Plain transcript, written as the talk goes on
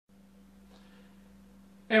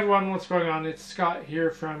Hey everyone, what's going on? It's Scott here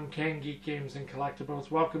from Can Geek Games and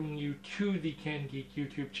Collectibles, welcoming you to the Can Geek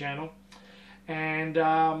YouTube channel.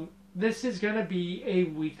 And this is going to be a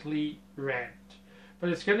weekly rant.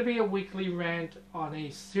 But it's going to be a weekly rant on a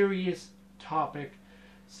serious topic.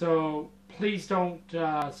 So please don't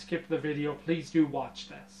skip the video. Please do watch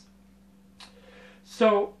this.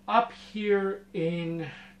 So up here in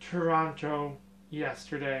Toronto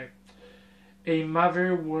yesterday, a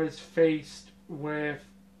mother was faced with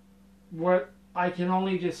what I can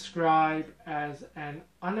only describe as an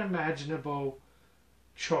unimaginable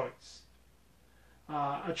choice.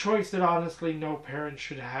 A choice that honestly no parent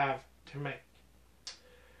should have to make.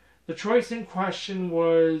 The choice in question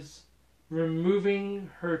was removing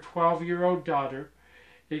her 12-year-old daughter,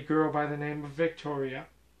 a girl by the name of Victoria,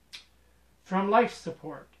 from life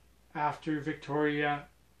support after Victoria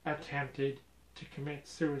attempted to commit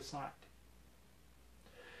suicide.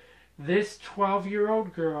 This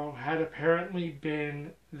 12-year-old girl had apparently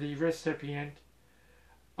been the recipient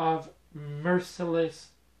of merciless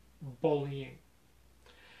bullying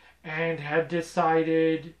and had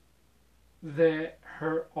decided that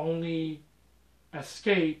her only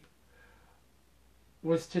escape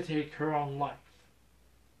was to take her own life.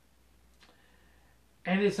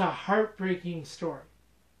 And it's a heartbreaking story.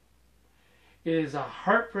 It is a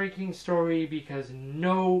heartbreaking story because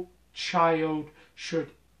no child should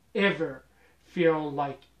ever feel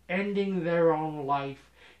like ending their own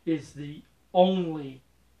life is the only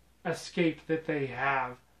escape that they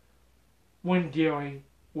have when dealing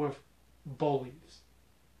with bullies.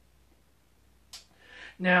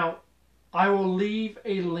 Now, I will leave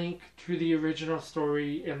a link to the original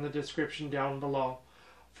story in the description down below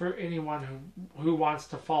for anyone who wants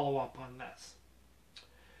to follow up on this.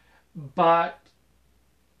 But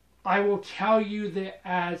I will tell you that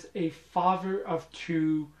as a father of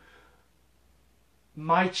two,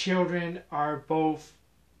 my children are both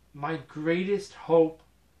my greatest hope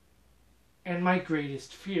and my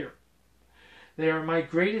greatest fear. They are my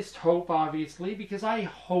greatest hope, obviously, because I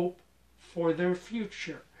hope for their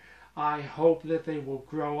future. I hope that they will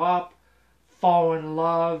grow up, fall in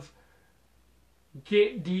love,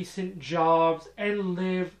 get decent jobs, and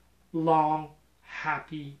live long,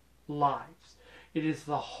 happy lives. It is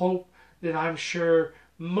the hope that I'm sure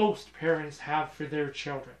most parents have for their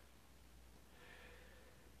children.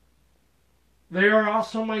 They are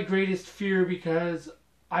also my greatest fear because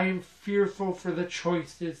I am fearful for the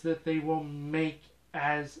choices that they will make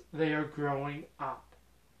as they are growing up.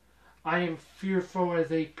 I am fearful as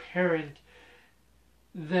a parent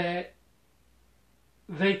that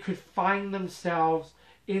they could find themselves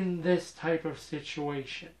in this type of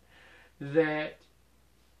situation. That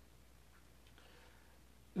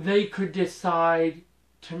they could decide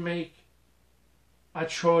to make a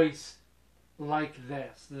choice like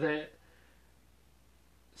this. That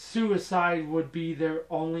suicide would be their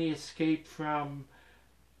only escape from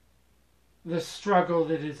the struggle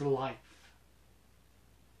that is life.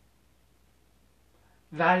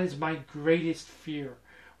 That is my greatest fear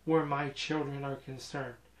where my children are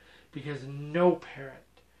concerned. Because no parent,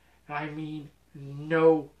 and I mean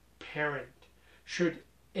no parent, should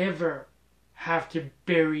ever have to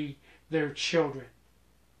bury their children.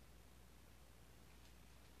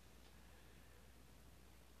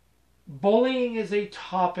 Bullying is a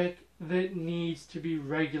topic that needs to be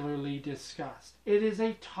regularly discussed. It is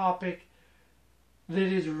a topic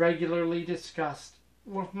that is regularly discussed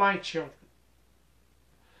with my children.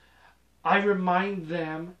 I remind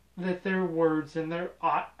them that their words and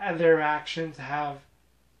their actions have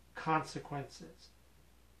consequences.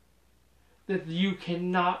 That you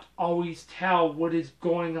cannot always tell what is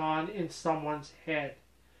going on in someone's head.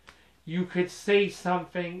 You could say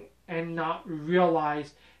something and not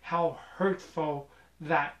realize how hurtful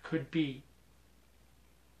that could be.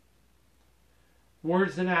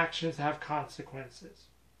 Words and actions have consequences.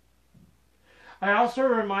 I also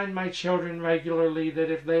remind my children regularly that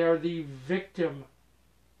if they are the victim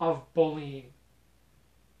of bullying,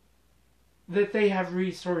 that they have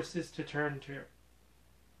resources to turn to.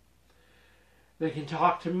 They can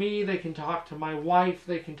talk to me, they can talk to my wife,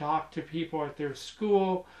 they can talk to people at their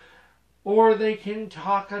school, or they can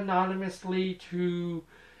talk anonymously to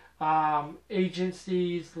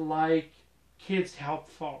agencies like Kids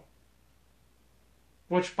Helpful,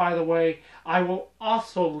 which, by the way, I will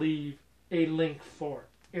also leave a link for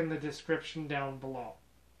in the description down below.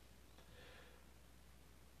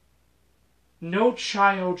 No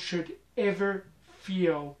child should ever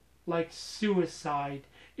feel like suicide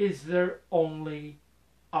is their only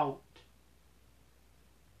out.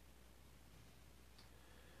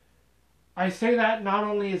 I say that not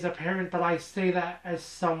only as a parent, but I say that as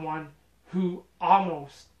someone who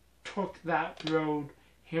almost took that road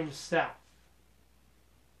himself.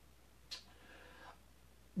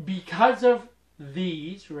 Because of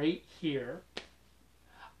these right here,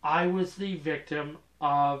 I was the victim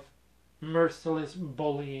of merciless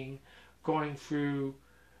bullying going through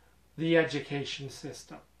the education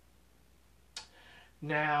system.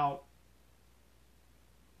 Now,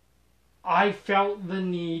 I felt the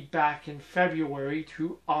need back in February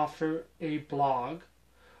to offer a blog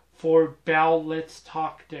for Bell Let's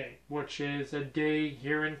Talk Day, which is a day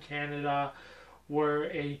here in Canada where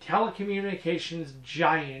a telecommunications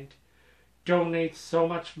giant donates so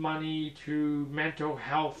much money to mental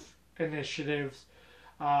health initiatives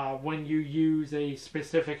when you use a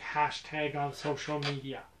specific hashtag on social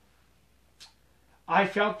media. I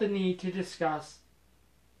felt the need to discuss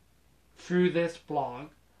through this blog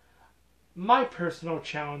my personal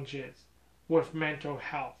challenges with mental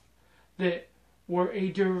health that were a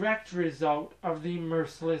direct result of the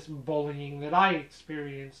merciless bullying that I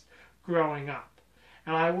experienced growing up.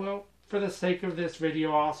 And I will, for the sake of this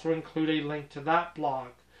video, also include a link to that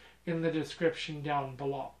blog in the description down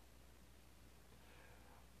below.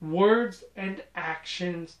 Words and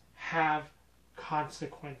actions have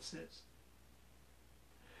consequences.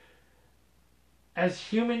 As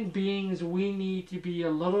human beings, we need to be a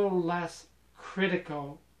little less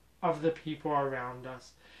critical of the people around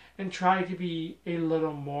us and try to be a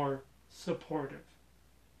little more supportive.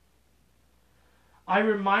 I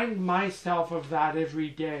remind myself of that every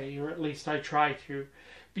day, or at least I try to,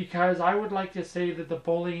 because I would like to say that the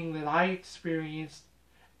bullying that I experienced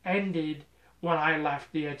ended when I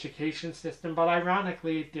left the education system, but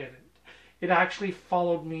ironically it didn't. It actually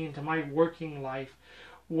followed me into my working life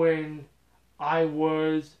when I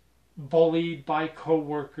was bullied by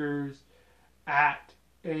coworkers at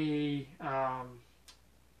a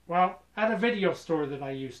video store that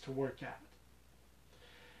I used to work at.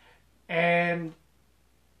 And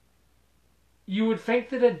you would think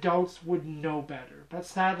that adults would know better, but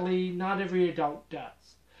sadly, not every adult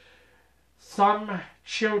does. Some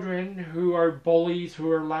children who are bullies,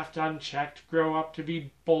 who are left unchecked, grow up to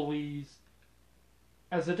be bullies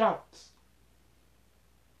as adults.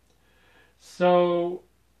 So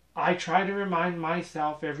I try to remind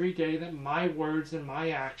myself every day that my words and my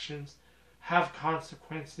actions have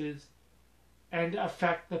consequences and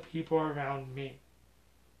affect the people around me.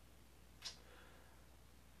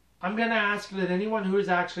 I'm going to ask that anyone who is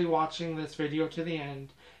actually watching this video to the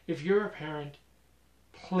end, if you're a parent,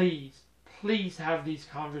 please have these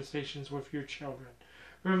conversations with your children.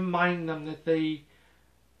 Remind them that they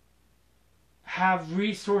have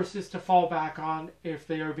resources to fall back on if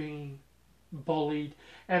they are being bullied,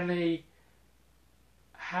 and they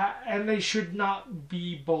should not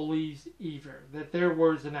be bullies either, that their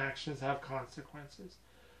words and actions have consequences.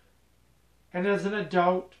 And as an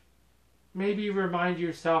adult, maybe remind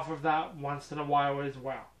yourself of that once in a while as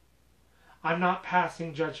well. I'm not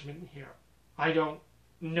passing judgment here. I don't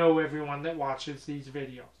know everyone that watches these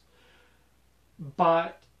videos.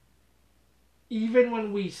 But even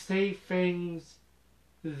when we say things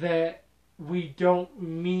that we don't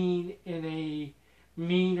mean in a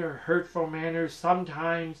mean or hurtful manner,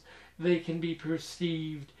 sometimes they can be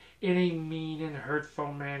perceived in a mean and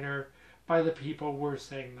hurtful manner by the people we're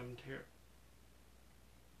saying them to.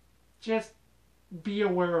 Just be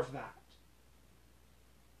aware of that.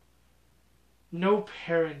 No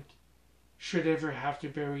parent should ever have to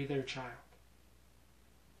bury their child.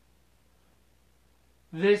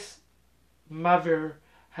 This mother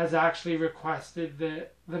has actually requested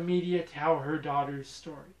that the media tell her daughter's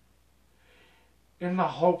story in the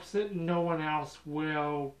hopes that no one else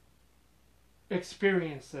will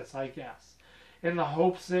experience this, I guess. In the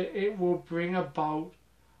hopes that it will bring about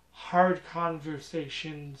hard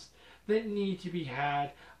conversations that need to be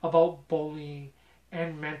had about bullying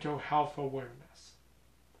and mental health awareness.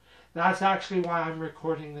 That's actually why I'm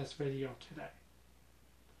recording this video today.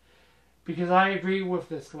 Because I agree with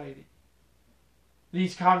this lady.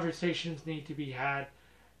 These conversations need to be had.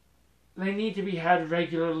 They need to be had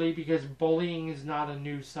regularly because bullying is not a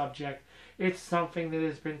new subject. It's something that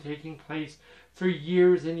has been taking place for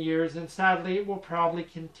years and years, and sadly it will probably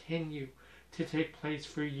continue to take place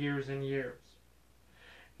for years and years.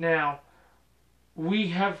 Now, we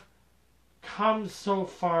have come so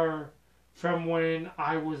far from when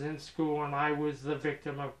I was in school and I was the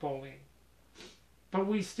victim of bullying. But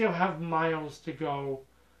we still have miles to go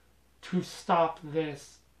to stop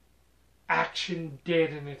this action dead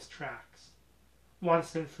in its tracks,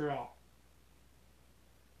 once and for all.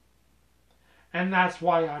 And that's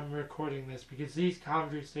why I'm recording this, because these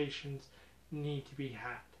conversations need to be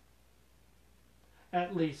had.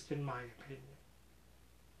 At least in my opinion.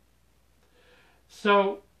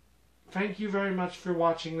 So, thank you very much for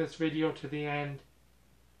watching this video to the end.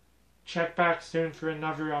 Check back soon for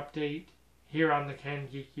another update here on the Can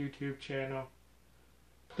Geek YouTube channel.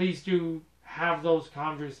 Please do have those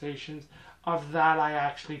conversations. Of that I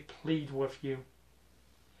actually plead with you.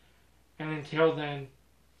 And until then,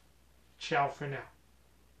 ciao for now.